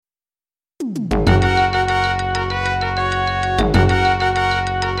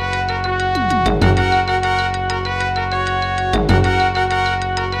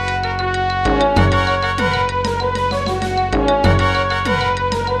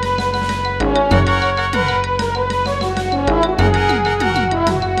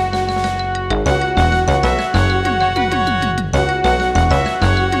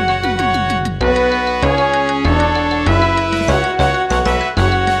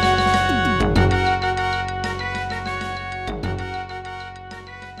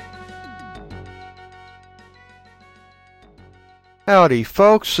Howdy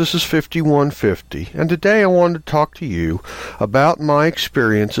folks, this is 5150, and today I wanted to talk to you about my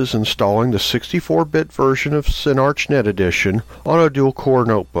experiences installing the 64-bit version of Cinnarch Net Edition on a dual-core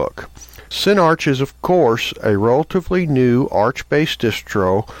notebook. Cinnarch is of course a relatively new Arch-based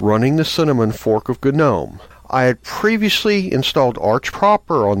distro running the Cinnamon fork of GNOME. I had previously installed Arch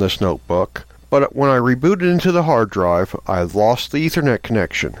proper on this notebook, but when I rebooted into the hard drive, I lost the Ethernet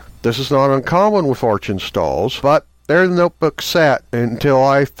connection. This is not uncommon with Arch installs, but there the notebook sat until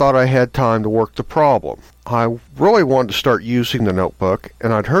I thought I had time to work the problem. I really wanted to start using the notebook,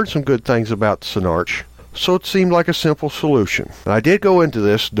 and I'd heard some good things about Cinnarch, so it seemed like a simple solution. I did go into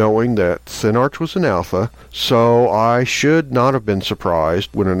this knowing that Cinnarch was an alpha, so I should not have been surprised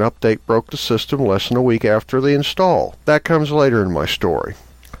when an update broke the system less than a week after the install. That comes later in my story.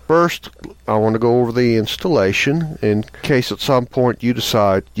 First, I want to go over the installation in case at some point you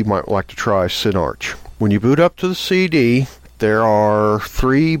decide you might like to try Cinnarch. When you boot up to the CD, there are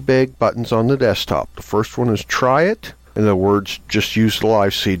three big buttons on the desktop. The first one is Try It, in other words, just use the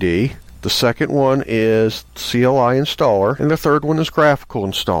live CD. The second one is CLI Installer, and the third one is Graphical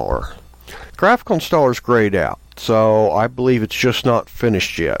Installer. Graphical Installer is grayed out, so I believe it's just not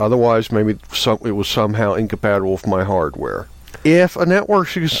finished yet. Otherwise, maybe it was somehow incompatible with my hardware. If a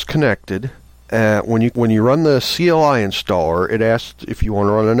network is connected, when you run the CLI installer, it asks if you want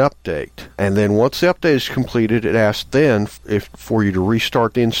to run an update. And then once the update is completed, it asks then for you to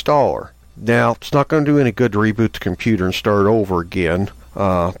restart the installer. Now, it's not going to do any good to reboot the computer and start over again,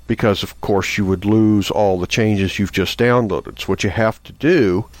 because of course you would lose all the changes you've just downloaded. So what you have to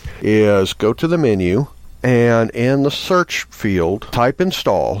do is go to the menu, and in the search field, type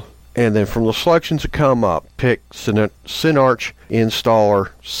install, and then from the selections that come up, pick Cinnarch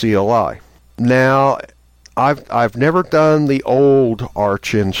Installer CLI. Now, I've never done the old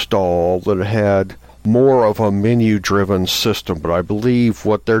Arch install that had more of a menu-driven system, but I believe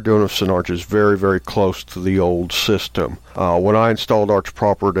what they're doing with Cinnarch is very, very close to the old system. When I installed Arch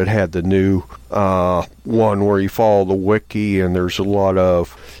proper, it had the new one where you follow the wiki, and there's a lot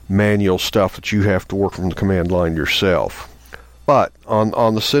of manual stuff that you have to work from the command line yourself. But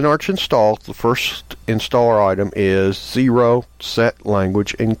on the Cinnarch install, the first installer item is 0 set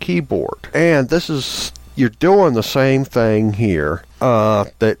language and keyboard. And you're doing the same thing here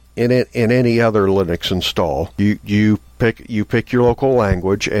that in any other Linux install. You pick your local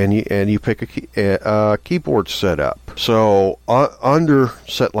language and you pick a keyboard setup. So under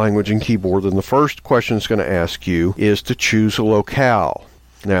set language and keyboard, then the first question it's going to ask you is to choose a locale.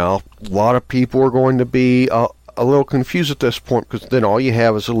 Now, a lot of people are going to be a little confused at this point, because then all you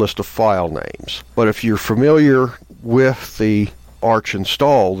have is a list of file names. But if you're familiar with the Arch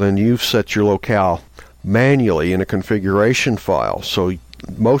install, then you've set your locale manually in a configuration file. So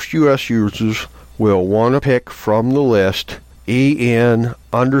most US users will want to pick from the list en_us.utf-8.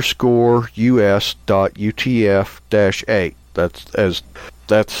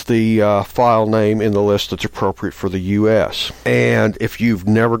 That's the file name in the list that's appropriate for the US. And if you've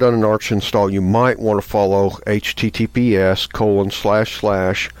never done an Arch install, you might want to follow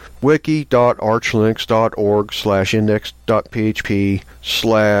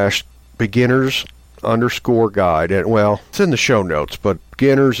And well, it's in the show notes, but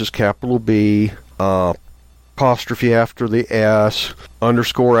beginners is capital B, apostrophe after the S,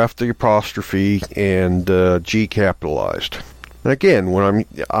 underscore after the apostrophe, and G capitalized. And again, when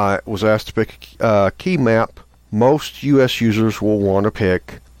I was asked to pick a key map, most US users will want to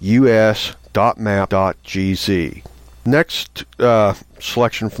pick us.map.gz. Next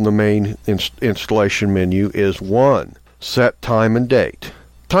selection from the main installation menu is 1. Set time and date.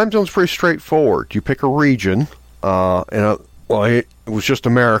 Time zone's pretty straightforward. You pick a region, it was just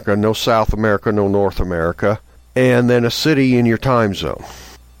America, no South America, no North America, and then a city in your time zone.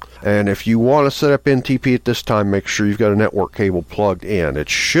 And if you want to set up NTP at this time, make sure you've got a network cable plugged in. It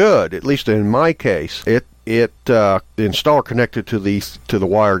should, at least in my case, the installer connected to the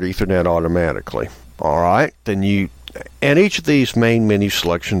wired Ethernet automatically. All right, then and each of these main menu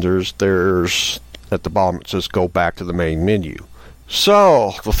selections, there's at the bottom it says go back to the main menu.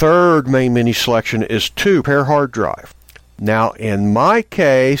 So, the third main menu selection is to pair hard drive. Now, in my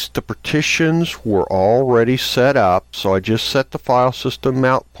case, the partitions were already set up, so I just set the file system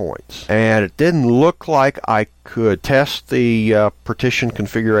mount points. And it didn't look like I could test the partition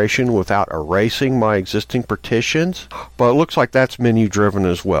configuration without erasing my existing partitions, but it looks like that's menu driven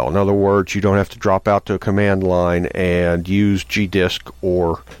as well. In other words, you don't have to drop out to a command line and use gdisk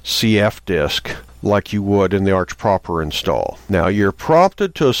or cfdisk like you would in the Arch proper install. Now, you're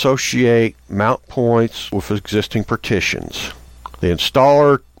prompted to associate mount points with existing partitions. The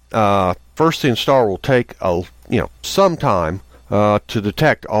installer, first the installer will take some time to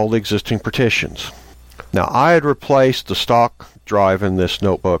detect all the existing partitions. Now, I had replaced the stock drive in this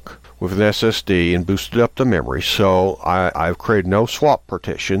notebook with an SSD and boosted up the memory, so I've created no swap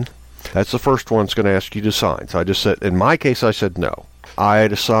partition. That's the first one it's going to ask you to assign. So I just said, in my case, I said no. I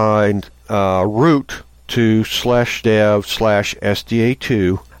had assigned root to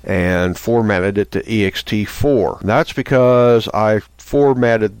 /dev/SDA2 and formatted it to ext4. That's because I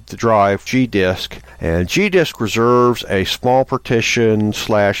formatted the drive gdisk, and gdisk reserves a small partition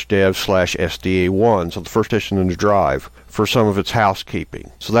 /dev/SDA1, so the first partition in the drive, for some of its housekeeping.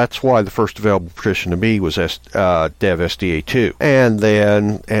 So that's why the first available partition to me was dev SDA2. And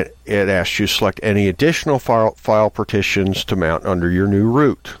then it asks you to select any additional file partitions to mount under your new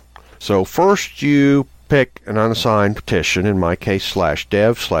root. So first you pick an unassigned partition, in my case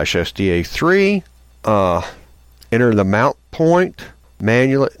 /dev/SDA3, enter the mount point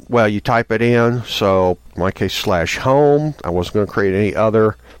manually. Well, you type it in, so in my case /home. I wasn't going to create any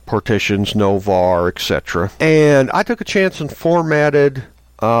other partitions, no var, etc. And I took a chance and formatted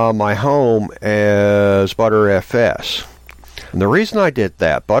my home as ButterFS. And the reason I did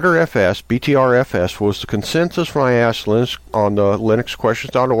that, BTRFS, was the consensus when I asked Linux on the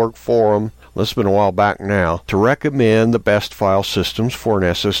linuxquestions.org forum, this has been a while back now, to recommend the best file systems for an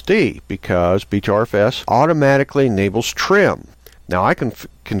SSD, because BTRFS automatically enables trim. Now, I can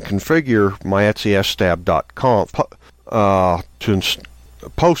configure my etsystab.conf to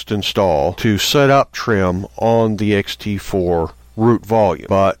post-install to set up trim on the ext4 root volume,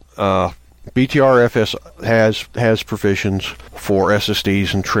 but BTRFS has provisions for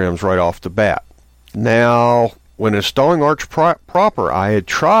SSDs and trims right off the bat. Now, when installing Arch proper, I had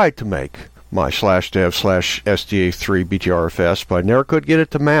tried to make my /dev/SDA3 BTRFS, but I never could get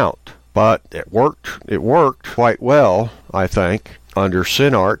it to mount. But it worked quite well, I think, under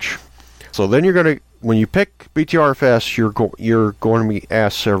Cinnarch. So then when you pick BTRFS, you're going to be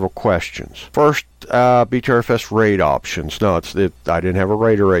asked several questions. First, BTRFS RAID options. No, I didn't have a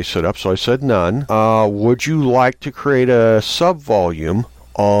RAID array set up, so I said none. Would you like to create a subvolume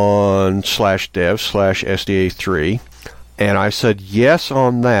on /dev/SDA3? And I said yes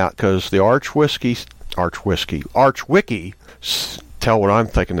on that, because the ArchWiki, tell what I'm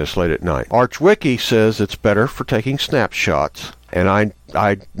thinking this late at night. ArchWiki says it's better for taking snapshots, and I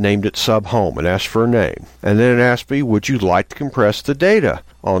named it subhome and asked for a name. And then it asked me, would you like to compress the data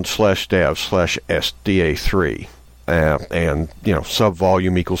on /dev/SDA3? And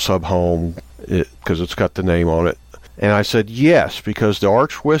subvolume equals subhome, because it's got the name on it. And I said yes, because the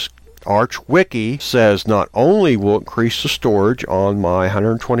ArchWiki says not only will it increase the storage on my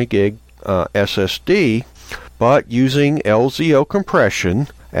 120 gig SSD, but using LZO compression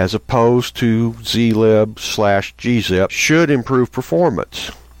as opposed to zlib/gzip should improve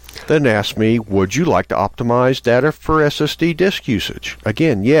performance. Then ask me, would you like to optimize data for SSD disk usage?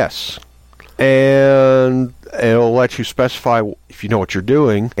 Again, yes. And it'll let you specify, if you know what you're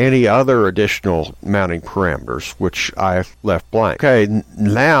doing, any other additional mounting parameters, which I left blank. Okay,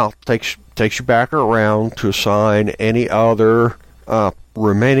 now takes you back around to assign any other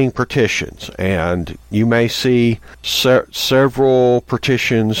remaining partitions, and you may see several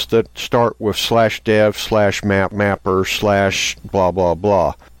partitions that start with /dev/mapper/ blah blah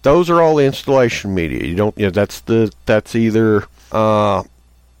blah. Those are all the installation media. You don't, that's either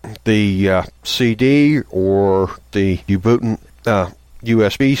the CD or the UNetbootin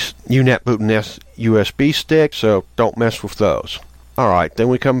USB stick, so don't mess with those. Alright, then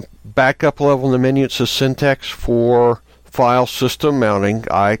we come back up a level in the menu. It says syntax for file system mounting.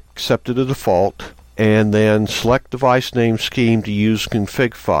 I accepted the default, and then select device name scheme to use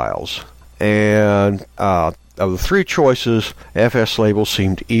config files. And of the three choices, FS label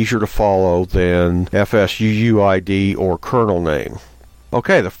seemed easier to follow than FSUUID or kernel name.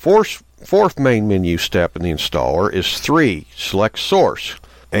 Okay, the fourth main menu step in the installer is 3, select source,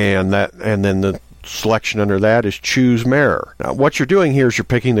 and then the selection under that is choose mirror. Now, what you're doing here is you're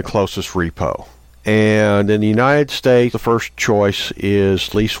picking the closest repo. And in the United States, the first choice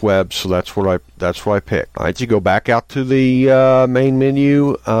is least web, so that's what I picked. All right, you go back out to the main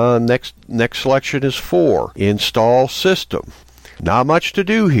menu. Next selection is 4, install system. Not much to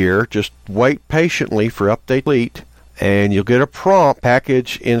do here. Just wait patiently for update complete, and you'll get a prompt.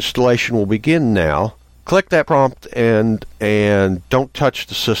 Package installation will begin now. Click that prompt and don't touch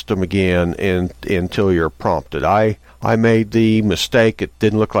the system again until you're prompted. I made the mistake. It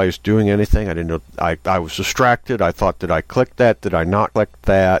didn't look like it was doing anything. I didn't know. I was distracted. I thought, did I click that? Did I not click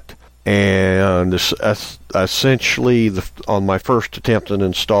that? And essentially, on my first attempt at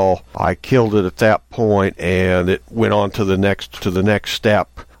install, I killed it at that point, and it went on to the next step.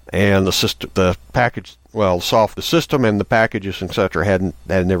 And the system, the package, the system and the packages, etc., had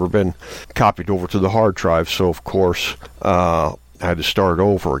never been copied over to the hard drive. So of course, I had to start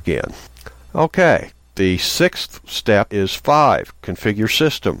over again. Okay. The 6th step is 5, configure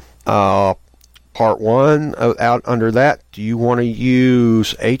system. Part 1, out under that, do you want to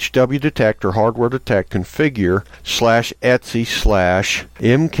use HW detect or hardware detect configure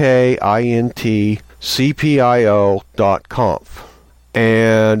 /etc/mkintcpio.conf.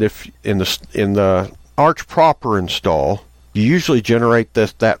 And if in the Arch proper install, you usually generate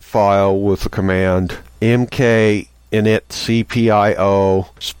that file with the command mk init cpio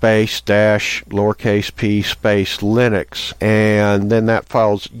space dash lowercase p space Linux, and then that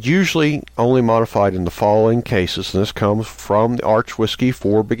file's usually only modified in the following cases, and this comes from the Arch Whiskey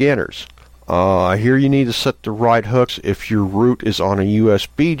for Beginners. Here you need to set the right hooks if your root is on a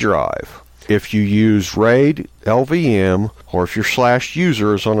USB drive, if you use RAID, LVM, or if your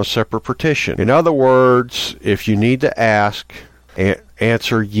 /user is on a separate partition. In other words, if you need to answer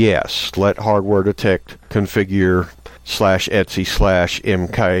yes. Let hardware detect configure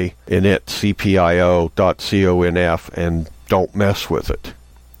 /etc/mkinitcpio.conf and don't mess with it.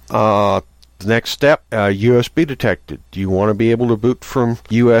 The next step, USB detected. Do you want to be able to boot from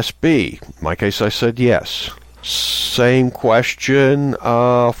USB? In my case, I said yes. Same question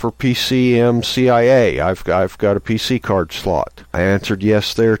for PCMCIA. I've got a PC card slot. I answered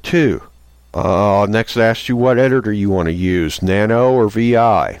yes there too. Next it asks you what editor you want to use, Nano or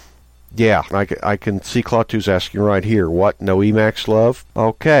VI. Yeah, I can see Claw2's asking right here. What? No Emacs love?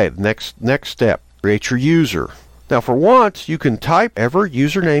 Okay, next step. Create your user. Now for once, you can type whatever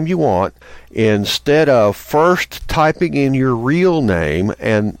username you want instead of first typing in your real name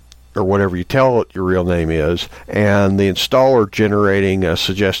or whatever you tell it your real name is, and the installer generating a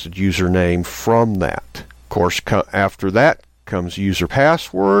suggested username from that. Of course, after that comes user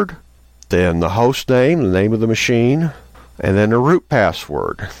password, then the host name, the name of the machine, and then the root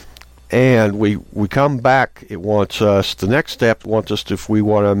password. And we come back, the next step wants us if we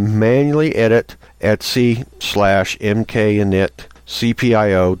want to manually edit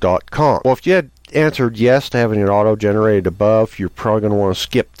etc/mkinitcpio.conf. Well, if you had answered yes to having it auto-generated above, you're probably going to want to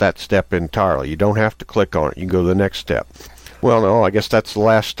skip that step entirely. You don't have to click on it. You can go to the next step. Well, no, I guess that's the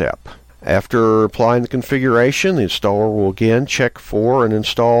last step. After applying the configuration, the installer will again check for and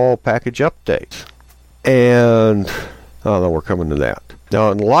install package updates. And, no, we're coming to that.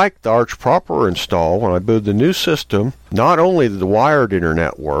 Now, unlike the Arch proper install, when I booted the new system, not only did the wired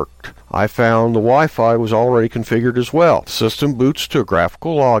internet work, I found the Wi-Fi was already configured as well. The system boots to a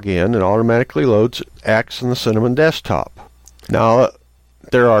graphical login and automatically loads X in the Cinnamon desktop. Now,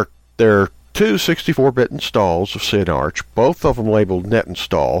 there are two 64-bit installs of Cinnarch, both of them labeled net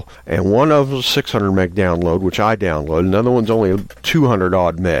install, and one of them is a 600 meg download, which I downloaded. Another one's only 200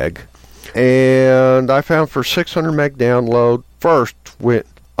 odd meg. And I found for 600 meg download, first went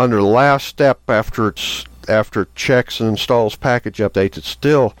under the last step after it checks and installs package updates, it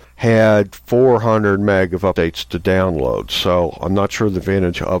still had 400 meg of updates to download. So I'm not sure the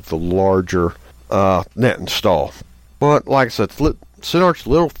advantage of the larger net install. But like I said, Cinnarch's a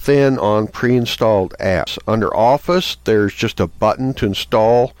little thin on pre-installed apps. Under Office, there's just a button to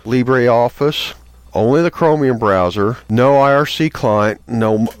install LibreOffice. Only the Chromium browser, no IRC client,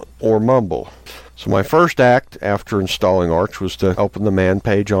 or Mumble. So my first act after installing Arch was to open the man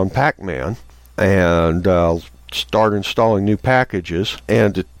page on Pac-Man and start installing new packages,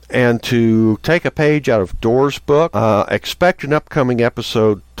 and to take a page out of Door's book. Expect an upcoming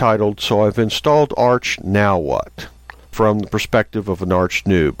episode titled "So I've Installed Arch, Now What?" from the perspective of an Arch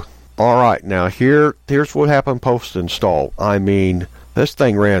noob. Alright, now here's what happened post-install. I mean, this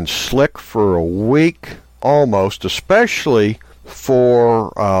thing ran slick for a week, almost, especially for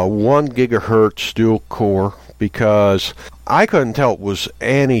 1 gigahertz dual core, because I couldn't tell it was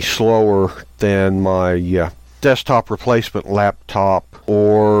any slower than my desktop replacement laptop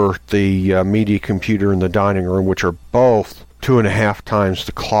or the media computer in the dining room, which are both 2.5 times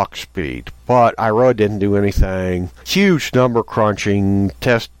the clock speed. But I really didn't do anything huge number crunching,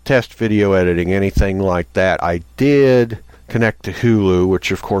 test video editing, anything like that. I did connect to Hulu,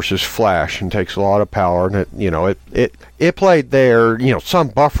 which of course is flash and takes a lot of power, and it played there, some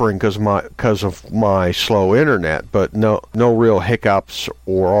buffering because of my slow internet, but no real hiccups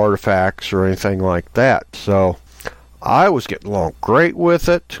or artifacts or anything like that. So I was getting along great with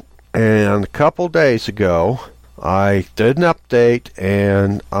it, and a couple days ago I did an update,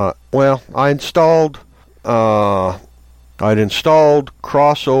 and I'd installed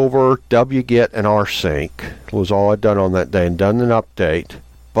Crossover, wget, and rsync. Was all I'd done on that day, and done an update.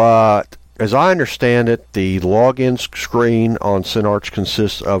 But as I understand it, the login screen on Cinnarch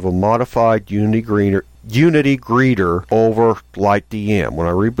consists of a modified Unity greeter over LightDM. When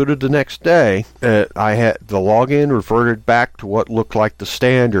I rebooted the next day, I had the login reverted back to what looked like the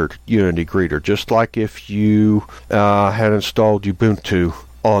standard Unity greeter, just like if you had installed Ubuntu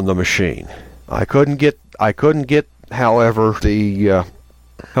on the machine. I couldn't get. However,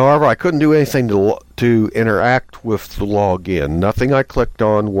 I couldn't do anything to interact with the login. Nothing I clicked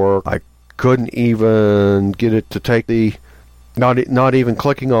on worked. I couldn't even get it to take not even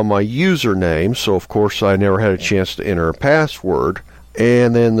clicking on my username. So of course I never had a chance to enter a password.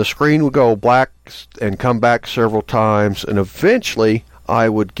 And then the screen would go black and come back several times, and eventually I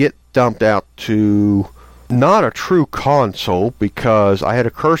would get dumped out to not a true console, because I had a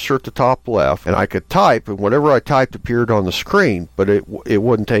cursor at the top left and I could type, and whatever I typed appeared on the screen, but it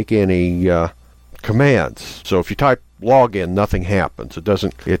wouldn't take any commands. So if you type login, nothing happens. It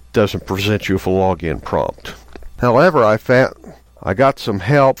doesn't present you with a login prompt. However, I got some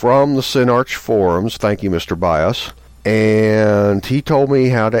help from the Cinnarch forums. Thank you, Mr. Bias. And he told me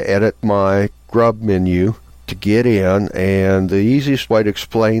how to edit my grub menu to get in, and the easiest way to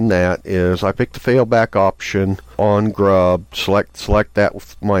explain that is I pick the failback option on grub, select that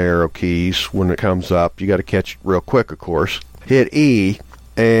with my arrow keys. When it comes up, you got to catch it real quick, of course. Hit E,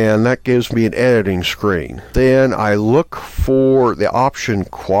 and that gives me an editing screen. Then I look for the option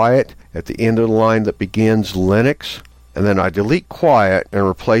quiet at the end of the line that begins Linux, and then I delete quiet and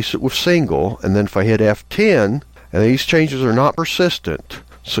replace it with single. And then if I hit F10, and these changes are not persistent,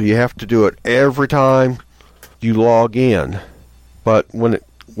 so you have to do it every time you log in. But when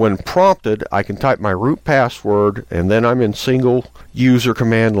prompted, I can type my root password, and then I'm in single user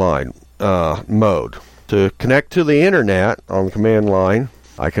command line mode. To connect to the internet on the command line,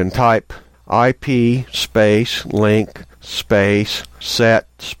 I can type IP space link space set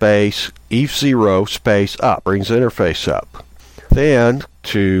space eth0 space up, brings the interface up. Then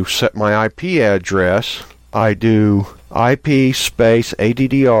to set my IP address, I do IP space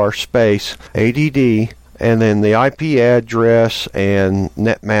ADDR space ADD, and then the IP address and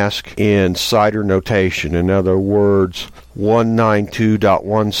netmask in CIDR notation. In other words,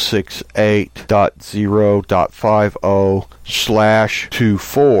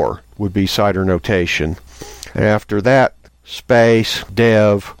 192.168.0.50/24 would be CIDR notation. And after that, space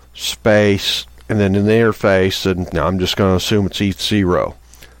dev space, and then in the interface, and now I'm just going to assume it's eth0.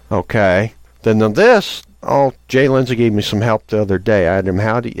 Okay. Then on this, Jay Lindsay gave me some help the other day. I asked him,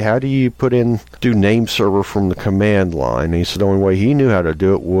 how do you do name server from the command line? And he said the only way he knew how to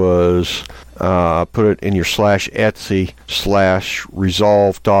do it was put it in your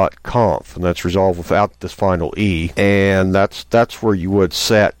 /etc/resolve.conf, and that's resolve without this final E, and that's where you would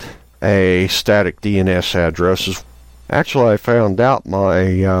set a static DNS address. Actually, I found out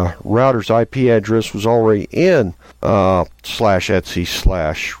my router's IP address was already in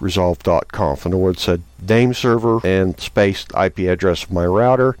 /etc/resolve.conf. In other words, said name server and space IP address of my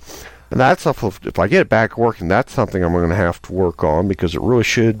router. And that's if I get it back working, that's something I'm going to have to work on, because it really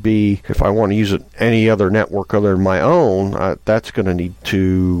should be, if I want to use it any other network other than my own, that's going to need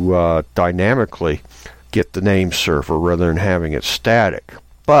to dynamically get the name server rather than having it static.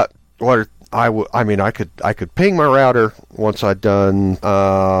 But I could ping my router once I'd done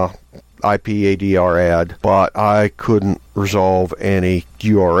IP ADR add, but I couldn't resolve any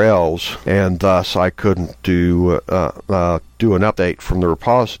URLs, and thus I couldn't do an update from the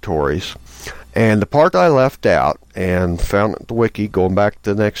repositories. And the part I left out and found at the wiki going back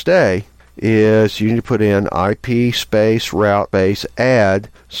the next day is you need to put in IP space route space add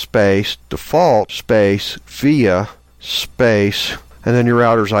space default space via space, and then your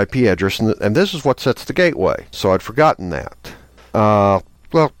router's IP address, and this is what sets the gateway. So I'd forgotten that.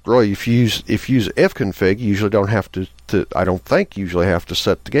 Well, really, if you use ifconfig, you usually don't have to I don't think usually have to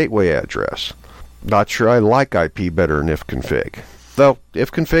set the gateway address. Not sure I like IP better than ifconfig. Though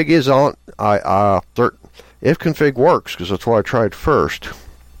ifconfig is on, ifconfig works because that's what I tried first.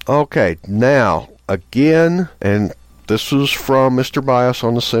 Okay, now again, and this was from Mr. Bias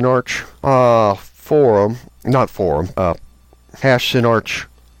on the Cinnarch Hash Cinnarch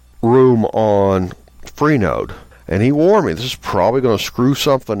room on Freenode. And he warned me, this is probably going to screw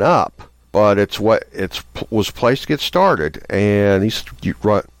something up, but was placed to get started. And he's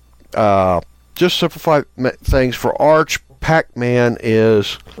just simplify things for Arch. Pac-Man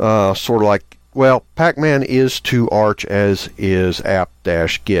is sort of like, well, Pac-Man is to Arch as is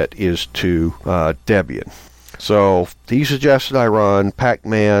apt-get is to Debian. So he suggested I run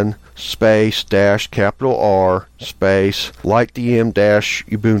Pac-Man space dash capital R space lightdm dash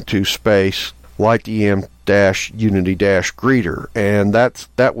Ubuntu space lightdm dash Unity dash greeter, and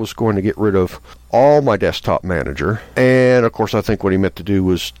that was going to get rid of all my desktop manager. And of course, I think what he meant to do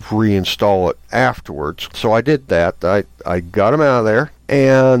was reinstall it afterwards. So I did that. I got him out of there,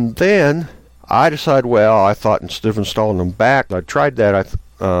 and then I decided, well, I thought instead of installing them back, I tried that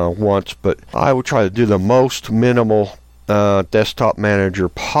once, but I would try to do the most minimal desktop manager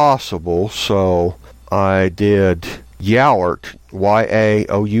possible. So I did Yaourt,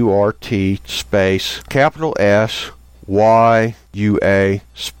 Y-A-O-U-R-T space capital S Y-U-A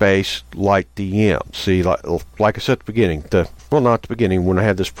space lightdm. See, like I said at the beginning, not the beginning, when I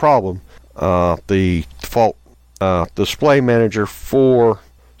had this problem, the default display manager for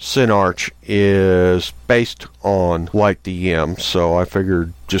Cinnarch is based on lightdm, so I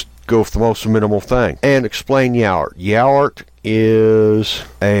figured just go with the most minimal thing. And explain Yaourt. Yaourt is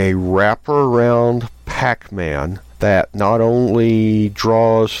a wrapper around Pac-Man that not only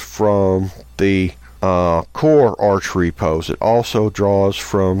draws from the core Arch repos, it also draws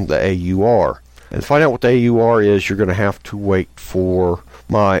from the AUR. And to find out what the AUR is, you're going to have to wait for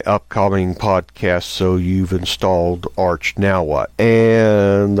my upcoming podcast, So You've Installed Arch, Now What?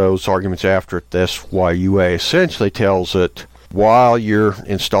 And those arguments after it, this YUA essentially tells it, while you're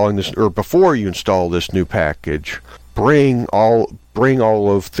installing this, or before you install this new package, bring all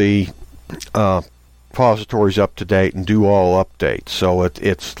of the repositories up to date and do all updates. So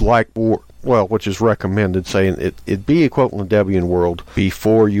it's like, well, which is recommended, saying it'd be equivalent to Debian World.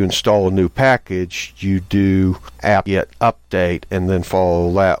 Before you install a new package, you do apt-get update and then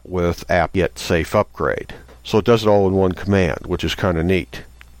follow that with apt-get safe upgrade. So it does it all in one command, which is kind of neat.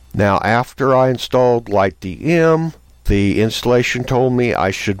 Now, after I installed lightdm, the installation told me I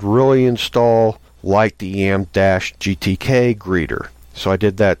should really install lightdm-gtk greeter. So I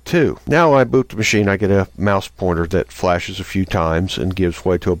did that too. Now when I boot the machine, I get a mouse pointer that flashes a few times and gives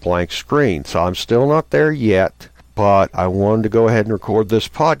way to a blank screen. So I'm still not there yet, but I wanted to go ahead and record this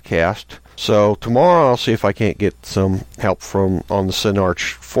podcast. So tomorrow I'll see if I can't get some help on the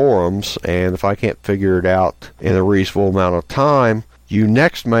Cinnarch forums, and if I can't figure it out in a reasonable amount of time, you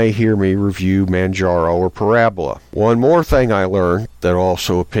next may hear me review Manjaro or Parabola. One more thing I learned that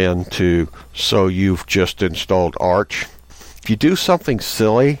also append to So You've Just Installed Arch. If you do something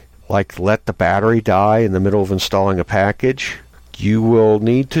silly, like let the battery die in the middle of installing a package, you will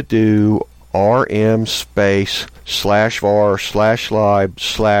need to do rm space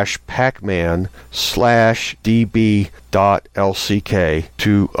 /var/lib/pacman/db.lck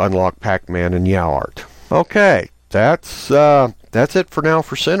to unlock Pacman and Yaourt. Okay, that's it for now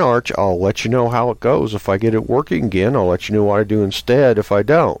for Cinnarch. I'll let you know how it goes. If I get it working again, I'll let you know what I do instead if I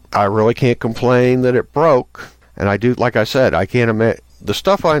don't. I really can't complain that it broke. And I do, like I said, I can't admit, the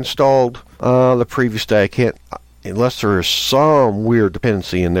stuff I installed the previous day, I can't, unless there is some weird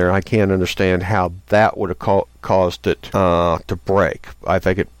dependency in there, I can't understand how that would have caused it to break. I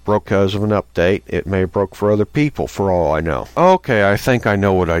think it broke because of an update. It may have broke for other people, for all I know. Okay, I think I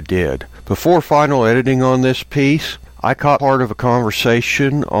know what I did. Before final editing on this piece, I caught part of a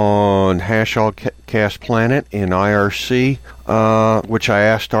conversation on Hashcast Planet in IRC, which I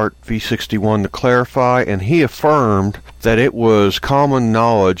asked Art V61 to clarify, and he affirmed that it was common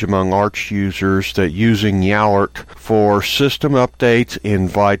knowledge among Arch users that using Yaourt for system updates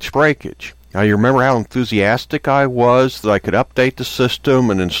invites breakage. Now, you remember how enthusiastic I was that I could update the system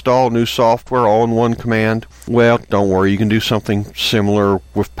and install new software all in one command? Well, don't worry, you can do something similar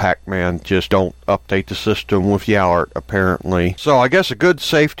with Pac-Man, just don't update the system with Yaourt, apparently. So I guess a good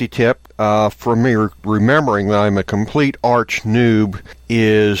safety tip for me remembering that I'm a complete Arch noob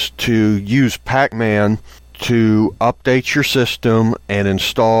is to use Pac-Man to update your system and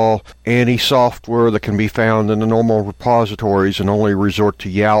install any software that can be found in the normal repositories, and only resort to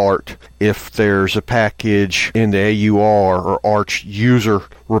Yaourt if there's a package in the AUR or Arch user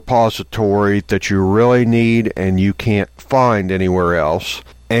repository that you really need and you can't find anywhere else.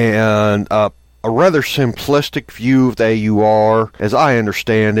 And a rather simplistic view of the AUR, as I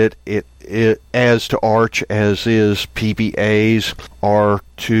understand it, it as to Arch as is PBAs are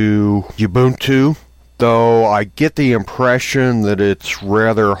to Ubuntu. though I get the impression that it's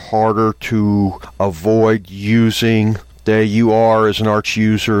rather harder to avoid using the UR as an Arch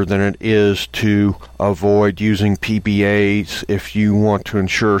user than it is to avoid using PBAs if you want to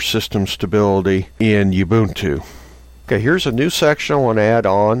ensure system stability in Ubuntu. Okay, here's a new section I want to add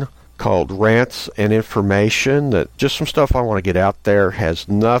on called Rants and Information. That just some stuff I want to get out there, has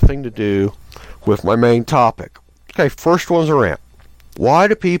nothing to do with my main topic. Okay, first one's a rant. Why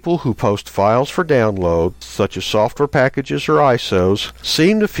do people who post files for download, such as software packages or ISOs,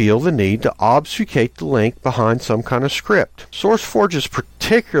 seem to feel the need to obfuscate the link behind some kind of script? SourceForge is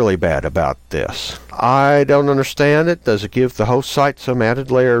particularly bad about this. I don't understand it. Does it give the host site some added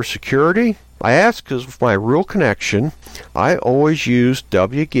layer of security? I ask because with my real connection, I always use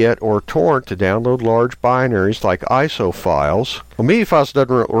wget or torrent to download large binaries like ISO files. Well, media files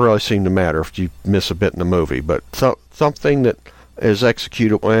doesn't really seem to matter if you miss a bit in the movie, but something that is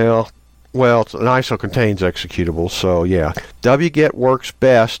executable, well, an ISO contains executable, so yeah. wget works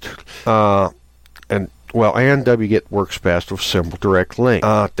best, and wget works best with simple direct link.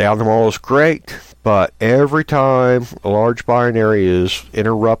 Down them all is great, but every time a large binary is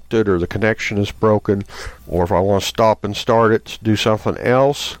interrupted or the connection is broken, or if I want to stop and start it to do something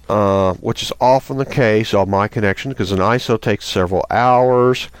else, which is often the case on my connection because an ISO takes several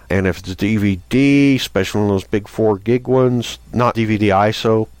hours, and if it's a DVD, especially one of those big 4 gig ones, not DVD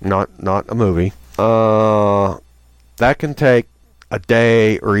ISO, not a movie, that can take a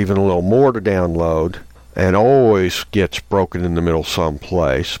day or even a little more to download, and always gets broken in the middle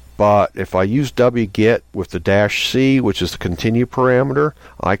someplace. But if I use wget with the -c, which is the continue parameter,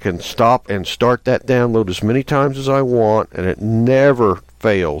 I can stop and start that download as many times as I want, and it never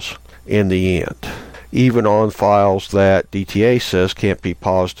fails in the end, even on files that DTA says can't be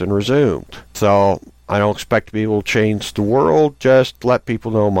paused and resumed. So I don't expect to be able to change the world, just let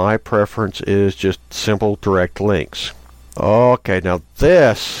people know my preference is just simple direct links. Okay, now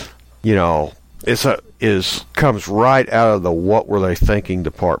this, comes right out of the What Were They Thinking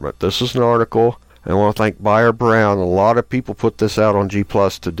department. This is an article, and I want to thank Buyer Brown. A lot of people put this out on G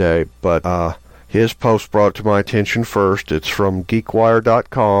Plus today, but his post brought it to my attention first. It's from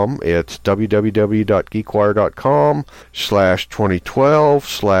geekwire.com. It's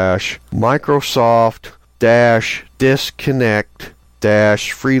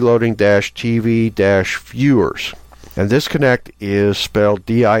And disconnect is spelled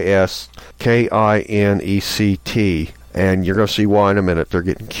DISKINECT, and you're going to see why in a minute. They're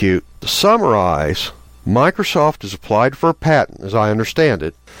getting cute. To summarize, Microsoft has applied for a patent, as I understand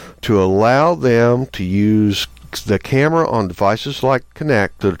it, to allow them to use the camera on devices like Kinect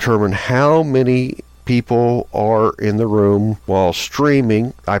to determine how many people are in the room while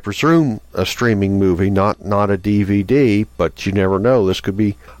streaming. I presume a streaming movie, not a DVD, but you never know. This could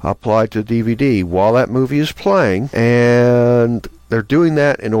be applied to DVD while that movie is playing, and they're doing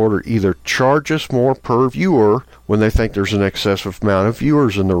that in order to either charge us more per viewer when they think there's an excessive amount of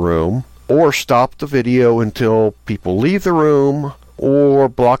viewers in the room, or stop the video until people leave the room, or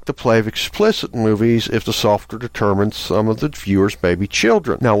block the play of explicit movies if the software determines some of the viewers may be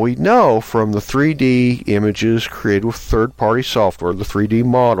children. Now, we know from the 3D images created with third-party software, the 3D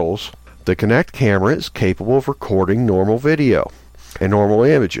models, the Kinect camera is capable of recording normal video and normal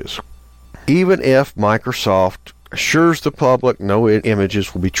images. Even if Microsoft assures the public no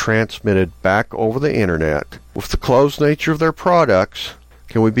images will be transmitted back over the internet, with the closed nature of their products,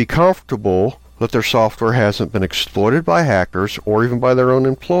 can we be comfortable that their software hasn't been exploited by hackers or even by their own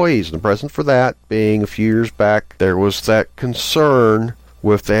employees? And the present for that being a few years back, there was that concern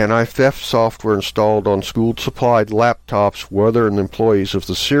with the anti-theft software installed on school-supplied laptops, whether the employees of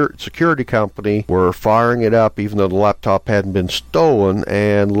the security company were firing it up even though the laptop hadn't been stolen,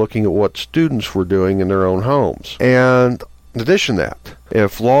 and looking at what students were doing in their own homes. And in addition to that,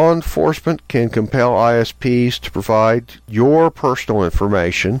 if law enforcement can compel ISPs to provide your personal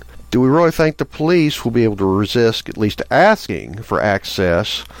information, do we really think the police will be able to resist at least asking for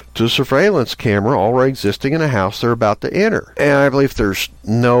access to a surveillance camera already existing in a house they're about to enter? And I believe there's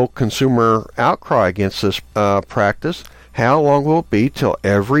no consumer outcry against this practice. How long will it be till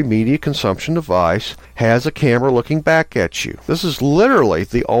every media consumption device has a camera looking back at you? This is literally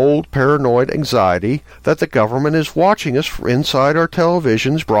the old paranoid anxiety that the government is watching us inside our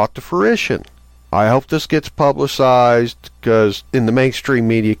televisions brought to fruition. I hope this gets publicized in the mainstream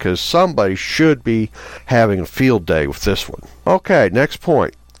media, because somebody should be having a field day with this one. Okay, next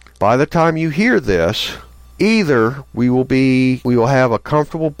point. By the time you hear this, either we will have a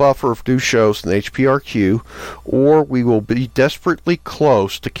comfortable buffer of new shows in HPRQ, or we will be desperately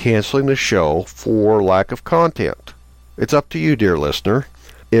close to canceling the show for lack of content. It's up to you, dear listener.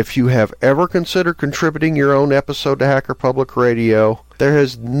 If you have ever considered contributing your own episode to Hacker Public Radio, there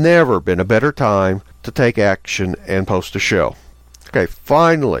has never been a better time to take action and post a show. Okay,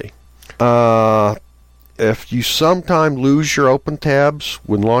 finally, if you sometime lose your open tabs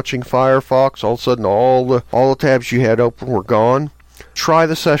when launching Firefox, all of a sudden all the tabs you had open were gone, try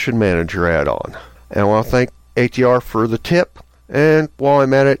the Session Manager add-on. And I want to thank ATR for the tip. And while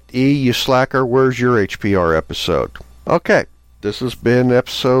I'm at it, you slacker, where's your HPR episode? Okay, this has been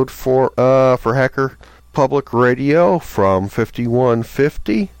episode 4 for Hacker Public Radio from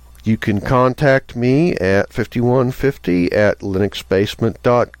 5150. You can contact me at 5150 at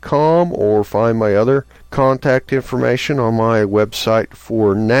linuxbasement.com or find my other contact information on my website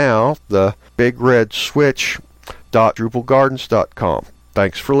for now, the bigredswitch.drupalgardens.com.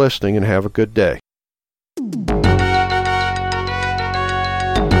 Thanks for listening and have a good day.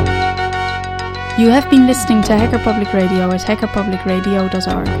 You have been listening to Hacker Public Radio at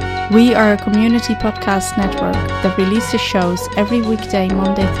hackerpublicradio.org. We are a community podcast network that releases shows every weekday,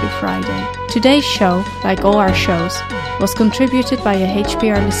 Monday through Friday. Today's show, like all our shows, was contributed by a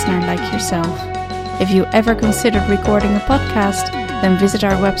HPR listener like yourself. If you ever considered recording a podcast, then visit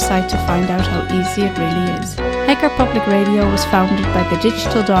our website to find out how easy it really is. Hacker Public Radio was founded by the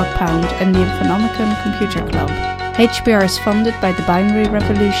Digital Dog Pound and the Infonomicon Computer Club. HPR is funded by the Binary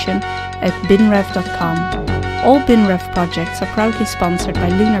Revolution at binrev.com. All BinRev projects are proudly sponsored by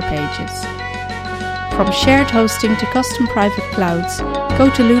Lunar Pages. From shared hosting to custom private clouds, go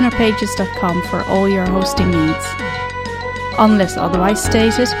to lunarpages.com for all your hosting needs. Unless otherwise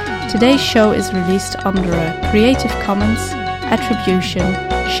stated, today's show is released under a Creative Commons Attribution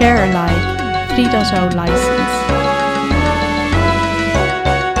Share Alike 3.0 license.